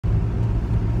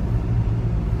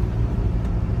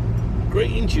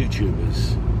Greetings,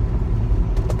 YouTubers.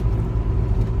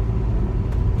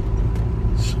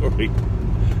 Sorry,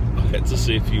 I had to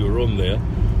see if you were on there.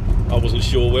 I wasn't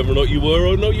sure whether or not you were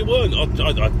or no, you weren't. I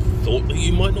thought that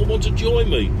you might not want to join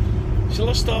me. Shall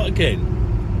I start again?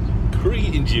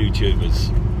 Greetings, YouTubers.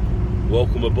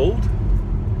 Welcome aboard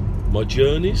my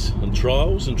journeys and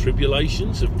trials and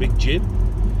tribulations of Big Jim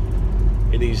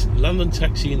in his London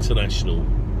Taxi International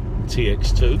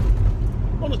TX2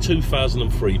 on a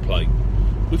 2003 plate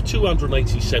with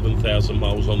 287,000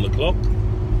 miles on the clock,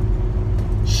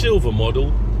 silver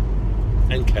model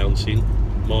and counting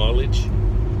mileage.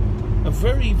 A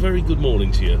very, very good morning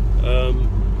to you.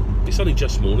 It's only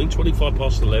just morning, 25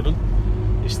 past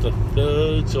 11. It's the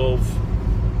 3rd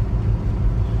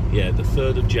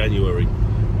of January.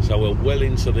 So we're well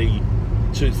into the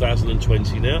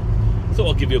 2020 now.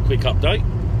 Thought I'd give you a quick update.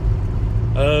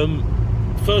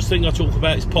 First thing I talk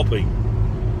about is Poppy.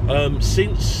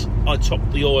 Since I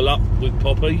topped the oil up with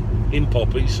Poppy, you'll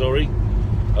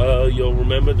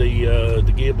remember the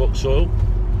gearbox oil.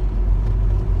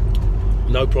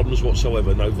 No problems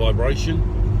whatsoever, no vibration,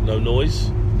 no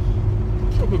noise.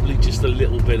 Probably just a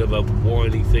little bit of a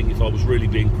whiny thing if I was really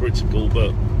being critical, but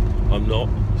I'm not.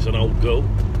 It's an old girl.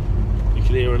 You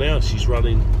can hear her now, she's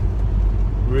running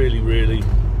really, really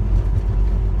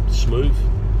smooth.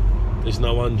 There's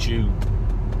no undue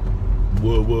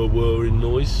whirring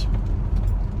noise.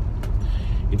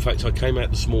 In fact, I came out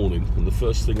this morning and the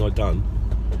first thing I done,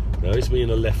 now it's me in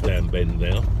a left-hand bend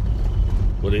now,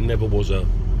 but there never was a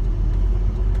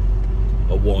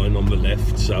whine on the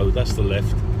left, so that's the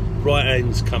left. Right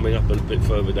hand's coming up a bit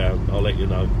further down, I'll let you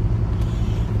know.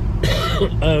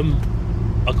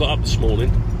 I got up this morning,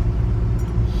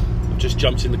 I've just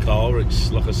jumped in the car.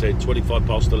 It's, like I said, 25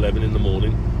 past 11 in the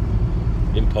morning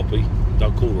in Poppy.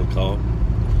 Don't call her a car.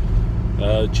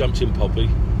 Jumped in Poppy.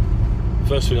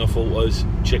 First thing I thought was,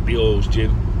 check the oils,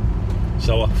 Jim.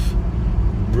 So I've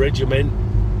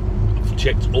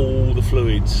checked all the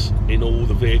fluids in all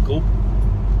the vehicle,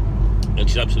 and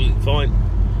she's absolutely fine.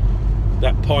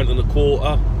 That litre and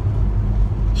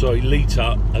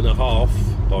a half,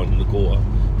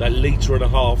 that litre and a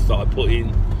half that I put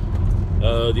in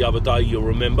the other day, you'll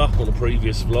remember, on a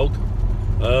previous vlog,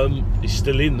 is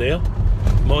still in there.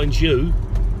 Mind you,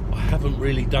 I haven't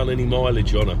really done any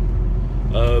mileage on her.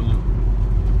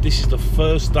 This is the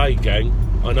first day, gang.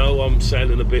 I know I'm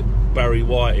sounding a bit Barry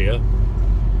White here,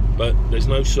 but there's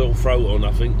no sore throat or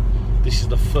nothing. This is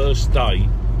the first day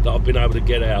that I've been able to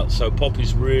get out. So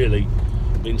Poppy's really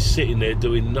been sitting there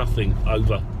doing nothing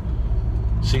over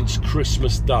since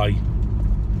Christmas Day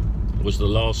was the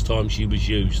last time she was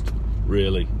used,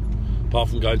 really. Apart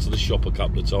from going to the shop a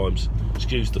couple of times.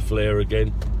 Excuse the flare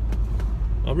again.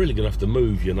 I'm really gonna have to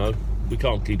move, you know. We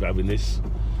can't keep having this.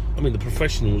 I mean, the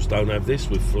professionals don't have this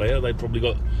with flare. They've probably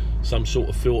got some sort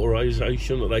of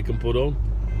filterization that they can put on.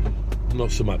 Not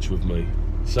so much with me.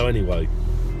 So anyway,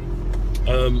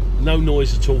 no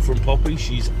noise at all from Poppy.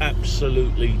 She's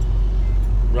absolutely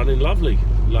running lovely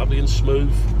and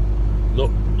smooth,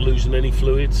 not losing any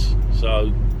fluids.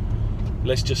 So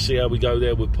let's just see how we go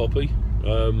there with Poppy.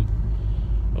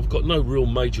 I've got no real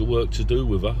major work to do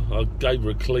with her. I gave her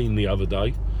a clean the other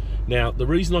day. Now, the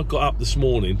reason I got up this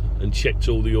morning and checked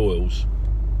all the oils,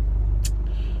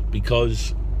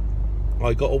 because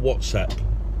I got a WhatsApp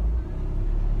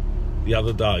the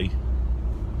other day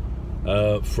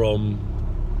from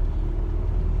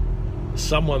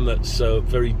someone that's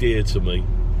very dear to me,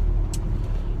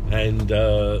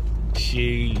 and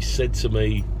she said to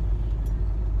me,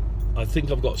 I think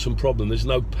I've got some problem, there's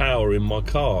no power in my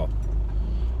car.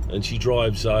 And she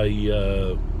drives a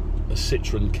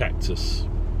Citroen Cactus.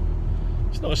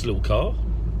 It's a nice little car.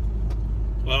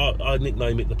 Well, I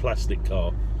nickname it the plastic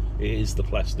car. It is the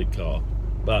plastic car,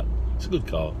 but it's a good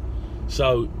car.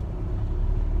 So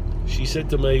she said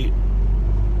to me,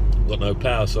 I've got no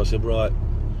power. So I said, right,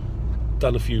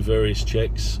 done a few various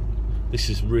checks. This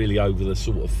is really over the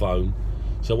sort of phone.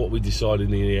 So what we decided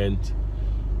in the end,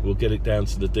 we'll get it down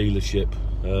to the dealership.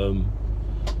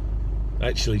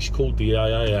 Actually, she called the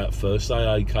AA out first.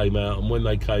 AA came out, and when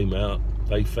they came out,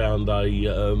 they found a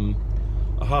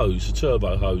hose, a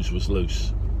turbo hose was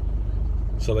loose.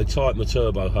 So they tightened the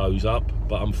turbo hose up,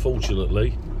 but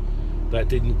unfortunately, that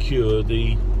didn't cure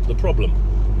the problem.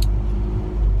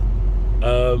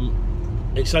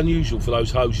 It's unusual for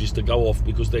those hoses to go off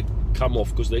because they come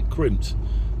off because they're crimped.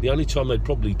 The only time they'd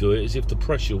probably do it is if the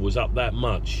pressure was up that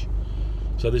much.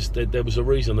 So there was a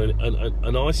reason,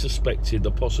 and I suspected the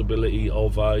possibility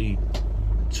of a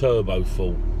turbo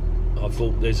fault. I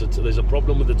thought there's a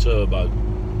problem with the turbo.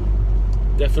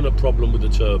 Definite problem with the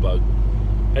turbo.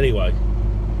 Anyway,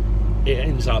 it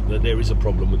ends up that there is a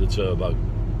problem with the turbo.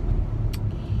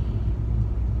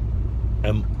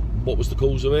 And what was the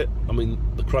cause of it? I mean,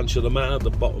 the crunch of the matter,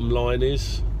 the bottom line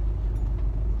is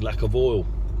lack of oil.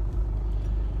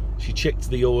 She checked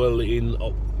the oil in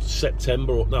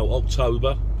October,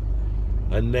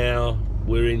 and now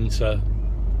we're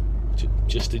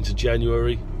just into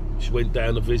January. She went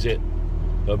down to visit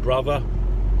her brother.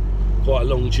 Quite a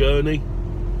long journey.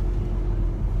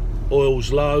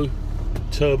 Oil's low,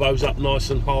 turbo's up nice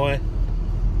and high,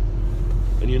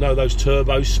 and you know those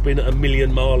turbos spin at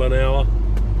 1,000,000 miles an hour.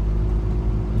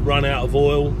 Run out of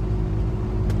oil,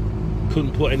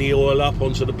 couldn't put any oil up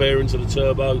onto the bearings of the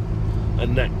turbo,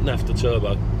 and naffed the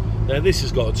turbo. Now this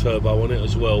has got a turbo on it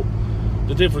as well.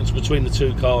 The difference between the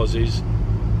two cars is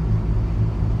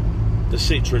the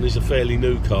Citroen is a fairly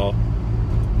new car,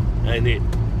 and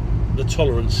the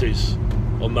tolerances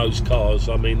on those cars,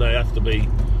 I mean, they have to be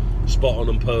spot on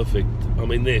and perfect. I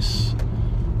mean, this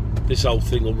whole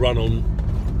thing will run on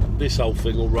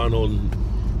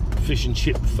fish and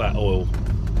chip fat oil.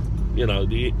 You know,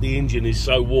 the engine is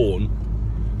so worn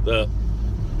that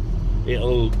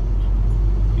it'll,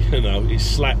 you know, it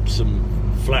slaps and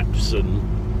flaps, and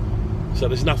so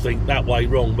there's nothing that way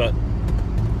wrong, but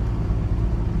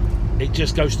it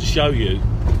just goes to show you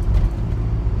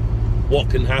what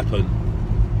can happen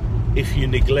if you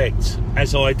neglect,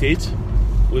 as I did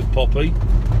with Poppy,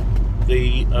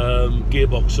 the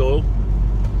gearbox oil,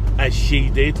 as she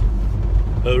did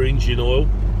her engine oil.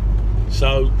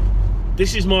 So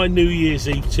this is my New Year's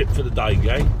Eve tip for the day,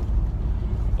 gang.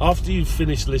 After you've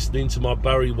finished listening to my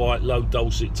Barry White low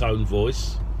dulcet tone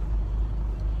voice,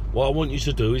 what I want you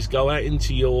to do is go out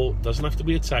into your, doesn't have to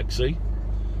be a taxi,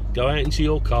 go out into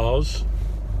your cars,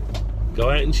 go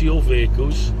out into your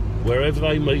vehicles, wherever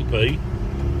they may be,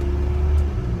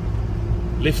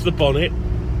 lift the bonnet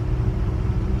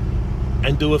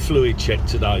and do a fluid check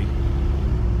today.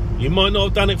 You might not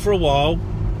have done it for a while.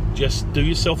 Just do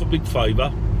yourself a big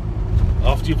favour.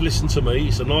 After you've listened to me,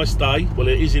 it's a nice day, well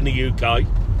it is in the UK,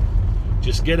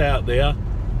 just get out there,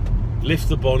 lift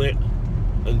the bonnet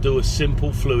and do a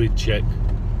simple fluid check.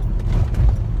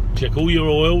 Check all your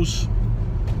oils,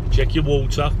 check your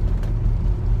water,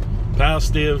 power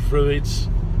steer fluids,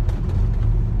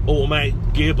 automatic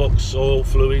gearbox oil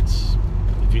fluids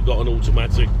if you've got an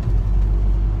automatic,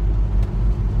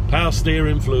 power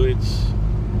steering fluids,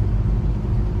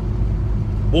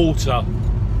 water,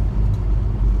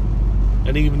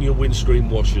 and even your windscreen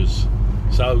washers.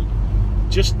 So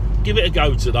just give it a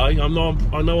go today. I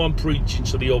know I'm preaching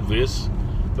to the obvious,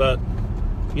 but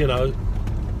you know,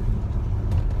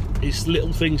 it's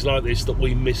little things like this that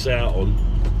we miss out on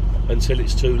until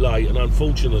it's too late. And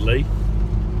unfortunately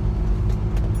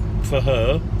for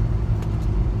her,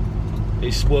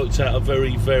 it's worked out a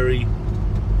very, very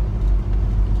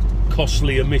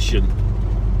costly omission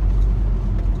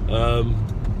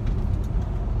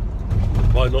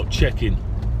by not checking.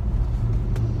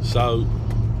 So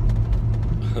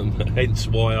hence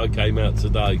why I came out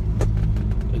today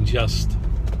and just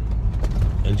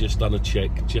done a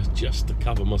check, just to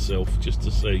cover myself, just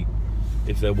to see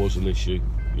if there was an issue,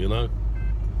 you know.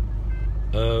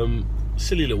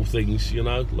 Silly little things, you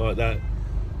know, like that.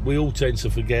 We all tend to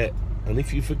forget, and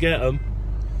if you forget them,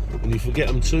 and you forget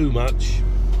them too much,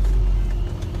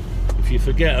 if you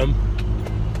forget them,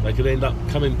 they could end up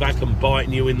coming back and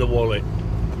biting you in the wallet.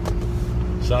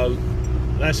 So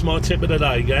that's my tip of the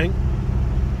day, gang.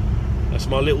 That's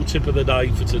my little tip of the day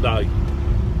for today.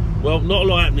 Well, not a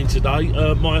lot happening today.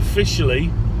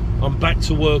 Officially, I'm back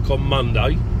to work on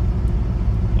Monday.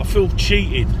 I feel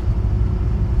cheated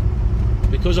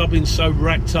because I've been so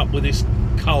racked up with this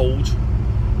cold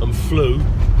and flu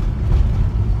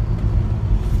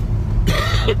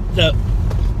that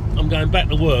I'm going back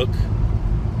to work,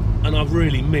 and I've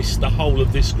really missed the whole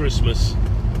of this Christmas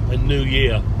and New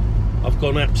Year. I've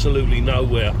gone absolutely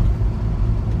nowhere.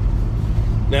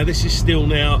 Now this is still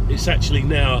now, it's actually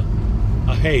now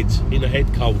in a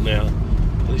head cold now,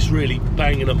 and it's really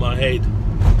banging at my head,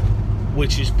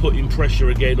 which is putting pressure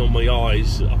again on my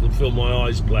eyes. I can feel my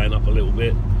eyes playing up a little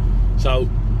bit. So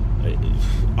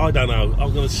I don't know,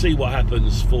 I'm going to see what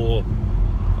happens before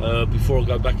I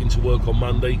go back into work on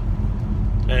Monday,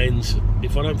 and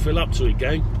if I don't feel up to it,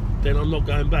 gang, then I'm not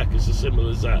going back. It's as simple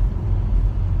as that.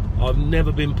 I've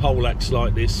never been poleaxed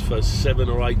like this for 7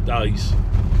 or 8 days.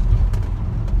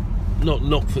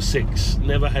 Not for 6.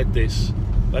 Never had this.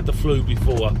 I had the flu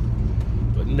before,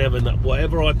 but never.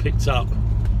 Whatever I picked up,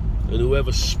 and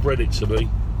whoever spread it to me,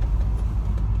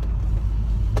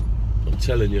 I'm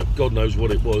telling you, God knows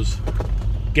what it was.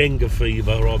 Genga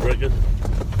fever, I reckon.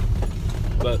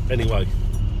 But anyway,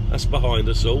 that's behind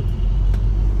us all.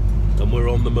 and we're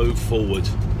on the move forward.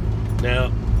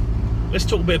 Now, let's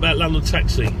talk a bit about London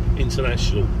Taxi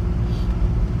International.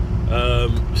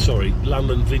 Sorry,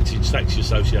 London Vintage Taxi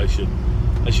Association.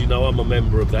 As you know, I'm a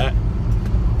member of that.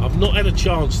 I've not had a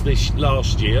chance this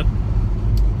last year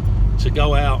to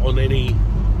go out on any.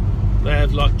 They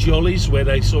have like jollies where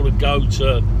they sort of go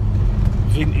to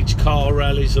vintage car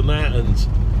rallies and that, and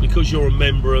because you're a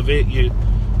member of it, you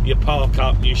park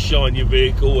up, you shine your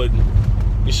vehicle, and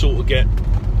you sort of get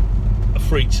a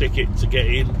free ticket to get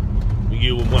in,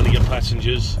 you and one of your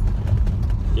passengers,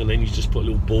 and then you just put a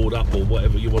little board up or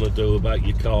whatever you want to do about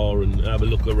your car and have a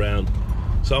look around.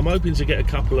 So I'm hoping to get a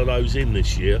couple of those in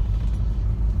this year.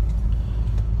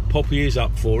 Poppy is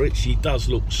up for it. She does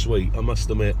look sweet, I must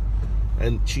admit,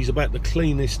 and she's about the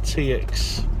cleanest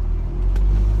TX2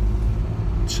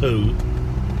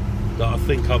 that I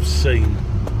think I've seen,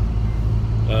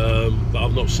 but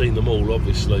I've not seen them all,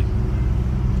 obviously.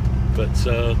 But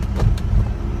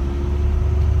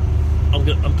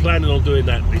I'm planning on doing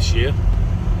that this year.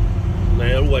 And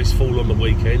they always fall on the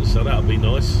weekend, so that'll be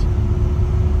nice.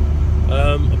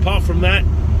 Apart from that,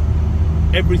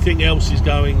 everything else is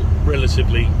going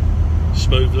relatively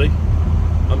smoothly.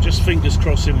 I'm just fingers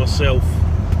crossing myself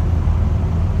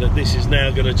that this is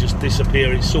now going to just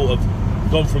disappear. It's sort of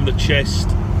gone from the chest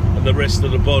and the rest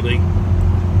of the body,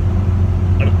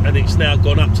 and it's now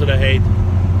gone up to the head,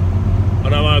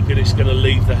 and I'm hoping it's going to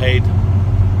leave the head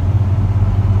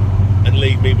and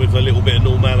leave me with a little bit of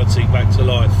normality back to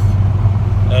life,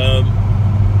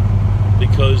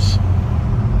 because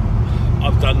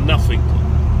I've done nothing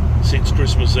since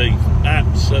Christmas Eve,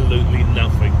 absolutely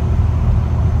nothing,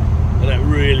 and that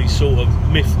really sort of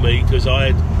miffed me, because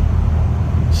I had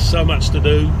so much to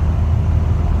do,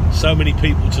 so many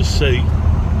people to see,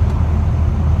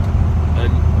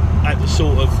 and had to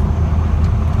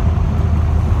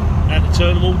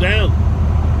turn them all down,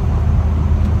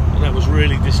 and that was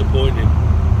really disappointing.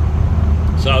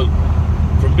 So,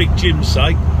 from Big Jim's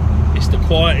sake, it's the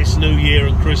quietest New Year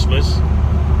and Christmas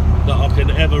that I can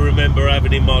ever remember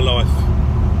having in my life,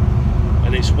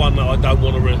 and it's one that I don't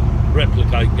want to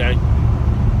replicate, gang.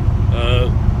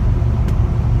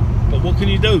 But what can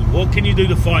you do? What can you do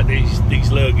to fight these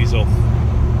lurgies off?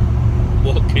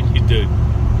 What can you do?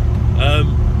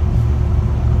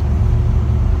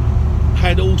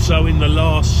 Had also in the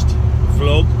last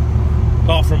vlog,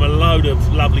 apart from a load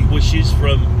of lovely wishes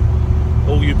from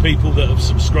all you people that have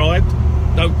subscribed,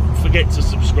 don't forget to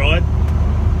subscribe,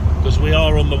 because we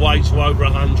are on the way to over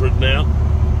 100 now.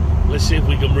 Let's see if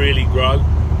we can really grow.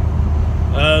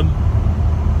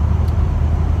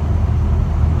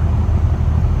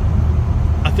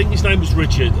 I think his name was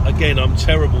Richard. Again, I'm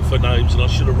terrible for names and I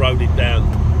should have wrote it down,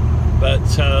 but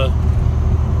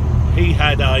he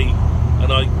had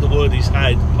the word is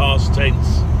had, past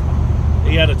tense,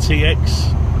 he had a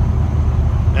TX,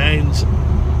 and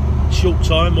short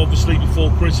time obviously before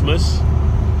Christmas,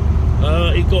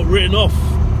 it got written off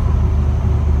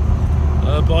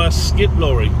by a skip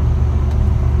lorry,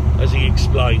 as he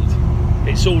explained.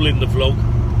 It's all in the vlog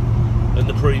and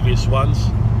the previous ones,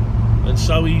 and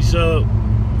so he's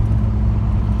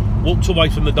walked away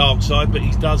from the dark side, but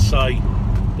he does say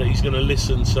that he's going to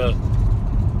listen to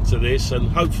this, and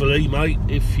hopefully, mate,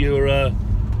 if you're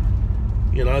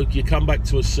you know, you come back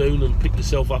to us soon and pick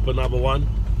yourself up another one,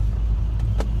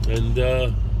 and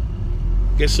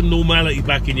get some normality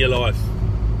back in your life.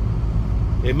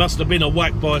 It must have been a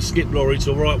whack by a skip lorry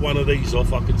to write one of these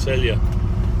off, I can tell you,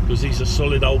 because these are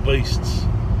solid old beasts.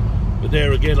 But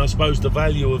there again, I suppose the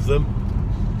value of them,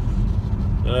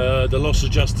 the loss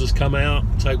adjusters come out,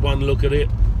 take one look at it.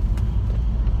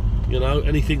 You know,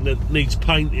 anything that needs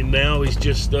painting now is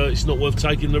just, it's not worth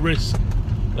taking the risk.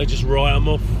 They just write them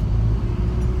off.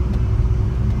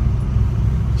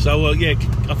 So yeah,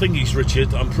 I think he's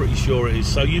Richard, I'm pretty sure it is.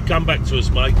 So you come back to us,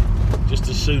 mate, just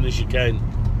as soon as you can.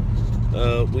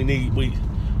 We need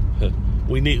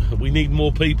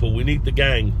more people. We need the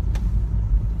gang.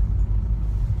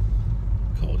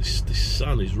 God, this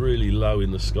sun is really low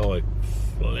in the sky,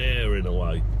 flaring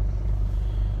away.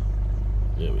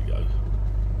 There we go.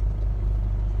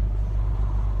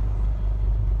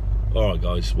 Alright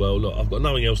guys, well look, I've got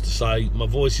nothing else to say. My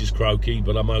voice is croaky,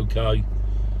 but I'm okay.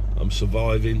 I'm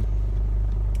surviving.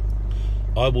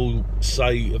 I will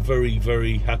say a very,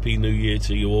 very happy new year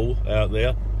to you all out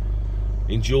there.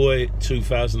 Enjoy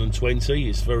 2020,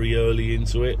 it's very early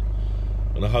into it,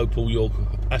 and I hope all your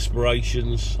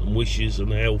aspirations and wishes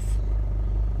and health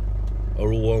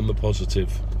are all on the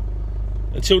positive.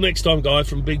 Until next time, guys,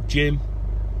 from Big Jim,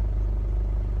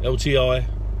 LTI,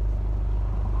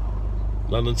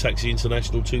 London Taxi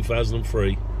International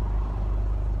 2003.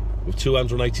 with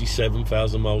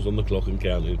 287,000 miles on the clock and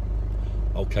counting.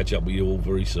 I'll catch up with you all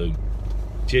very soon.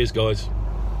 Cheers, guys.